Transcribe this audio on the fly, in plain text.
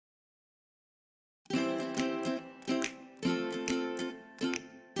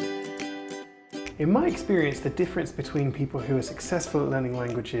In my experience, the difference between people who are successful at learning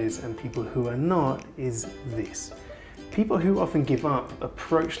languages and people who are not is this. People who often give up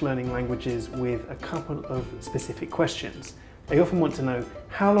approach learning languages with a couple of specific questions. They often want to know,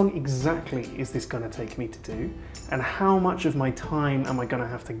 how long exactly is this going to take me to do? And how much of my time am I going to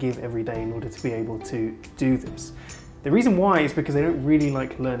have to give every day in order to be able to do this? The reason why is because they don't really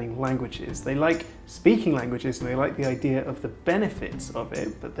like learning languages. They like speaking languages and they like the idea of the benefits of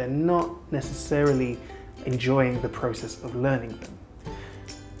it, but they're not necessarily enjoying the process of learning them.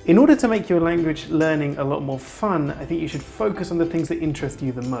 In order to make your language learning a lot more fun, I think you should focus on the things that interest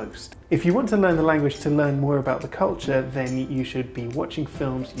you the most. If you want to learn the language to learn more about the culture, then you should be watching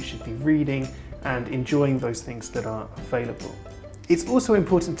films, you should be reading and enjoying those things that are available. It's also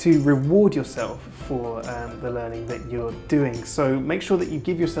important to reward yourself for the learning that you're doing, so make sure that you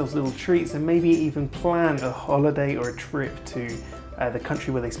give yourselves little treats and maybe even plan a holiday or a trip to the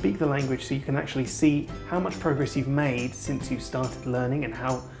country where they speak the language so you can actually see how much progress you've made since you started learning and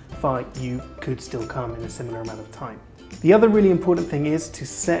how far you could still come in a similar amount of time. The other really important thing is to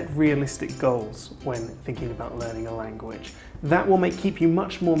set realistic goals when thinking about learning a language. That will keep you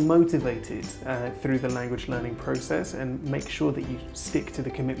much more motivated through the language learning process and make sure that you stick to the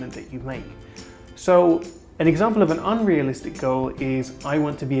commitment that you make. So an example of an unrealistic goal is, I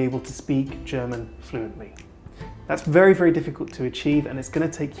want to be able to speak German fluently. That's very, very difficult to achieve and it's going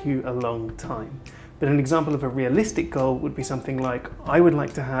to take you a long time. But an example of a realistic goal would be something like, I would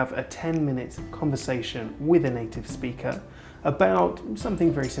like to have a 10-minute conversation with a native speaker about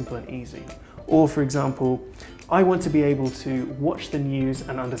something very simple and easy. Or for example, I want to be able to watch the news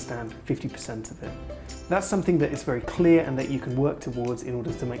and understand 50% of it. That's something that is very clear and that you can work towards in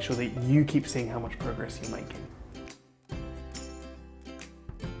order to make sure that you keep seeing how much progress you're making.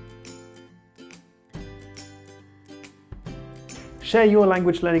 Share your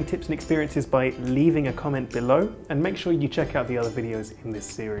language learning tips and experiences by leaving a comment below, and make sure you check out the other videos in this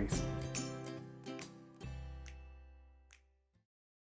series.